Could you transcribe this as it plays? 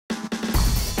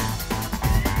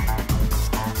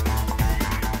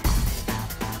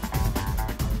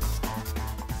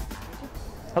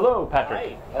Hello,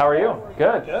 Patrick. Hi. How are you?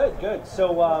 Good. Good.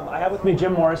 So I have with me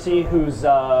Jim Morrissey, who's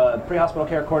pre-hospital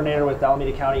care coordinator with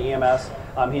Alameda County EMS.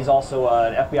 He's also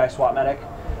an FBI SWAT medic.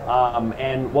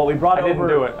 And what we brought over... I didn't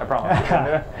do it, I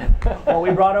promise. What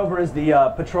we brought over is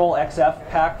the Patrol XF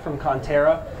pack from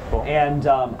Conterra. Cool. And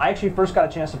I actually first got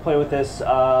a chance to play with this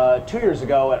 2 years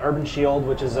ago at Urban Shield,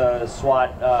 which is a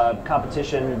SWAT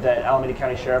competition that Alameda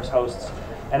County Sheriff's hosts.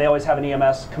 And they always have an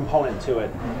EMS component to it.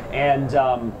 And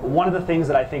one of the things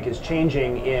that I think is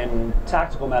changing in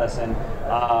tactical medicine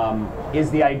is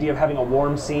the idea of having a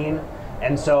warm scene.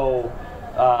 And so,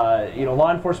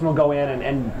 law enforcement will go in,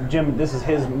 and Jim, this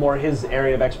is more his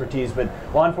area of expertise, but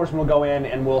law enforcement will go in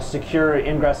and will secure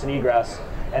ingress and egress.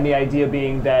 And the idea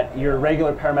being that your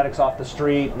regular paramedics off the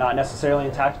street, not necessarily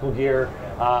in tactical gear,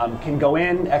 can go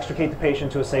in, extricate the patient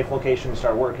to a safe location and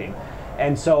start working.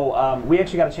 And so we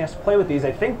actually got a chance to play with these,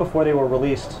 I think, before they were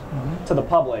released to the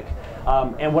public.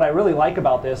 And what I really like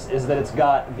about this is that it's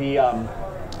got the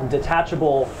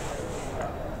detachable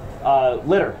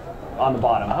litter on the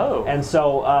bottom. Oh. And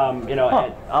so,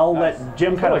 I'll let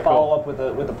Jim kind of follow up with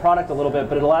the product a little bit,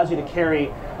 but it allows you to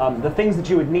carry the things that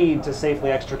you would need to safely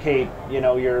extricate,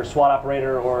 your SWAT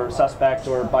operator or suspect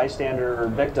or bystander or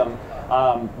victim,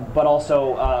 but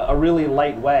also a really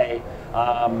light way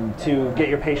to get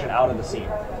your patient out of the scene.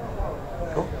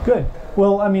 Cool. Good.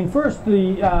 Well, I mean, first,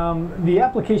 the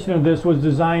application of this was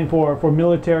designed for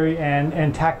military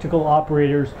and tactical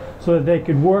operators so that they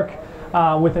could work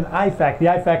with an IFAC. The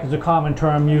IFAC is a common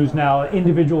term used now,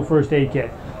 individual first aid kit.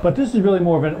 But this is really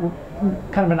more of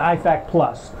kind of an IFAC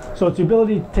plus. So it's the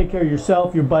ability to take care of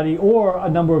yourself, your buddy, or a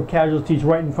number of casualties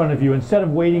right in front of you, instead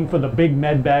of waiting for the big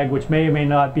med bag, which may or may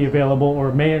not be available,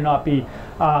 or may or not be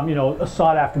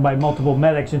sought after by multiple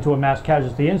medics into a mass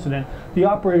casualty incident. The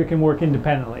operator can work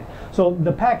independently. So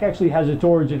the pack actually has its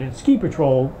origin in ski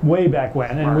patrol way back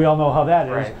when, and we all know how that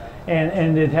is. Right.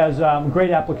 And it has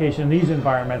great application in these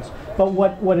environments. But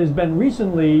what has been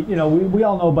recently, we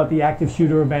all know about the active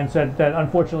shooter events that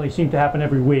unfortunately seem to happen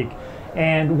every week.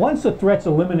 And once the threat's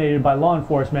eliminated by law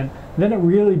enforcement, then it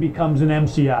really becomes an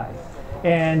MCI.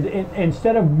 And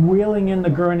instead of wheeling in the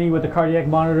gurney with the cardiac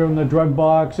monitor and the drug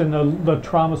box and the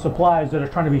trauma supplies that are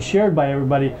trying to be shared by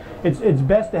everybody, it's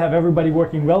best to have everybody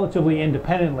working relatively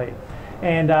independently.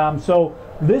 And so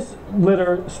this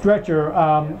litter stretcher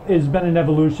has been an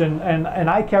evolution, and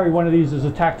I carry one of these as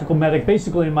a tactical medic,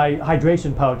 basically in my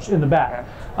hydration pouch in the back.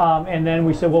 And then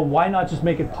we said, well, why not just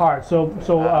make it part? So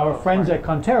our friends at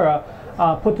Conterra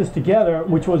put this together,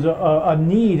 which was a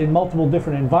need in multiple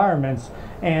different environments,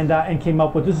 and came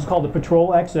up with, this is called the Patrol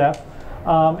XF,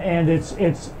 and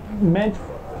it's meant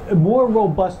more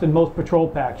robust than most patrol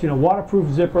packs.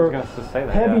 Waterproof zipper,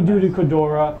 heavy-duty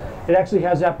Cordura. It actually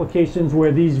has applications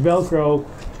where these Velcro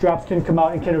straps can come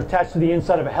out and can attach to the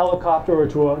inside of a helicopter or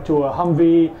to a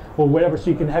Humvee or whatever,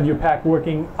 so you can have your pack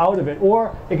working out of it,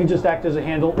 or it can just act as a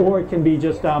handle, or it can be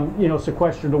just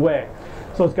sequestered away.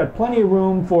 So it's got plenty of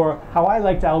room for how I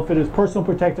like to outfit is personal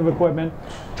protective equipment,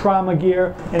 trauma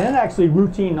gear, and then actually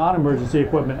routine non-emergency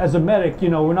equipment. As a medic,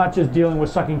 we're not just dealing with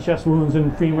sucking chest wounds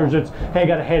and femurs. It's, hey, I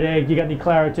got a headache, you got any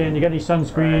Claritin, you got any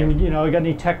sunscreen, you got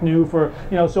any Tecnu for,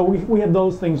 so we have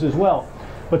those things as well.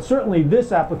 But certainly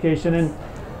this application, and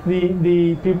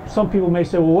some people may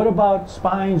say, well, what about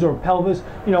spines or pelvis?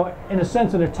 In a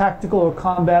sense, in a tactical or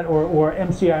combat or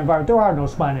MCI environment, there are no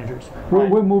spine injuries.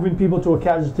 We're moving people to a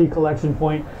casualty collection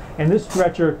point, and this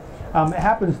stretcher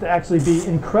happens to actually be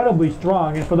incredibly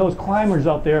strong. And for those climbers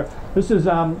out there, this is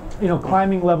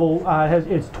climbing level.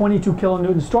 It's 22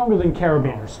 kilonewtons, stronger than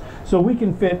carabiners. So we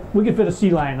can fit a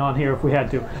sea lion on here if we had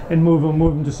to, and move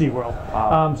them to SeaWorld.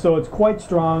 Wow. So it's quite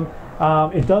strong.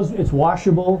 It's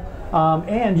washable.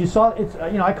 And you saw it's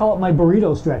I call it my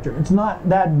burrito stretcher. It's not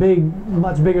that big,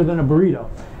 much bigger than a burrito,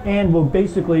 and will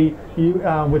basically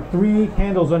with 3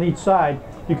 handles on each side,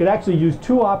 you could actually use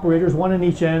 2 operators, 1 on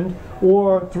each end,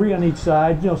 or 3 on each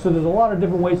side. So there's a lot of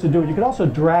different ways to do it. You could also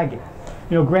drag it.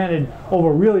 Granted,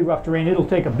 over really rough terrain, it'll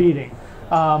take a beating.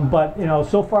 But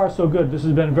so far so good. This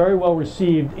has been very well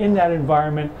received in that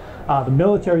environment. The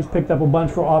military's picked up a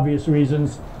bunch for obvious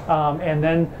reasons, and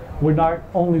then we're not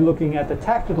only looking at the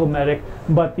tactical medic,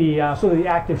 but the sort of the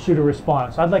active shooter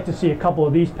response. I'd like to see a couple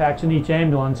of these packs in each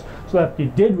ambulance, so that if you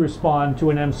did respond to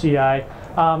an MCI,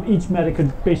 each medic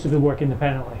could basically work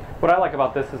independently. What I like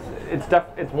about this is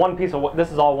it's one piece of,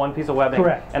 this is all one piece of webbing.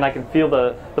 Correct. And I can feel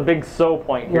the big sew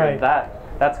point here. Right.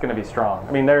 That's going to be strong.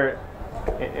 I mean,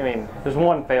 there's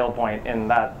one fail point, and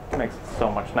that makes it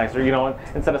so much nicer.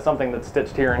 Instead of something that's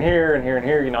stitched here and here and here and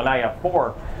here, now you have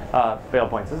 4 fail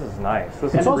points. This is nice.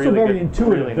 It's also very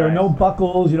intuitive. There are no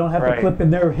buckles. You don't have to clip in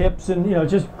their hips, and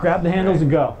just grab the handles and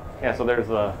go. Yeah, so there's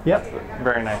the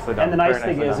very nicely done. And the nice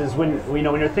thing is when when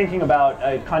you're thinking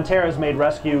about Conterra's made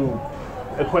rescue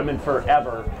equipment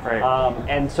forever, right.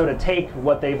 And so to take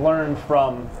what they've learned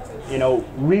from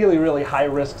really high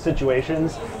risk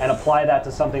situations and apply that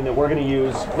to something that we're going to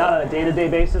use not on a day-to-day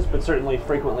basis, but certainly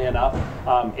frequently enough.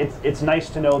 It's nice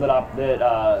to know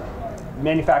that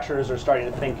manufacturers are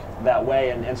starting to think that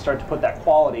way and start to put that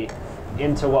quality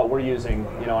into what we're using,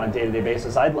 on a day-to-day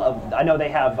basis. I know they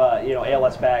have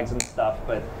ALS bags and stuff,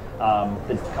 but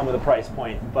that come with a price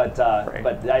point. But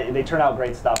they turn out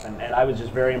great stuff, and I was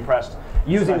just very impressed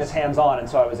using this hands-on, and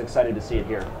so I was excited to see it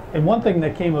here. And one thing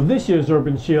that came of this year's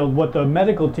Urban Shield, what the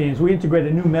medical teams, we integrate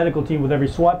a new medical team with every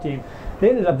SWAT team. They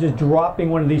ended up just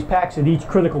dropping one of these packs at each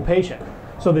critical patient.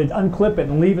 So they'd unclip it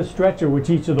and leave a stretcher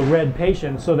with each of the red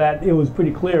patients, so that it was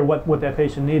pretty clear what that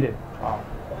patient needed. Wow.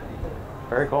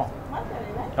 Very cool.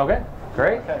 Okay,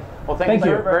 great. Okay. Well, thank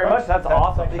you very much. That's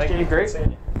awesome. Thank you. Great.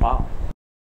 Wow.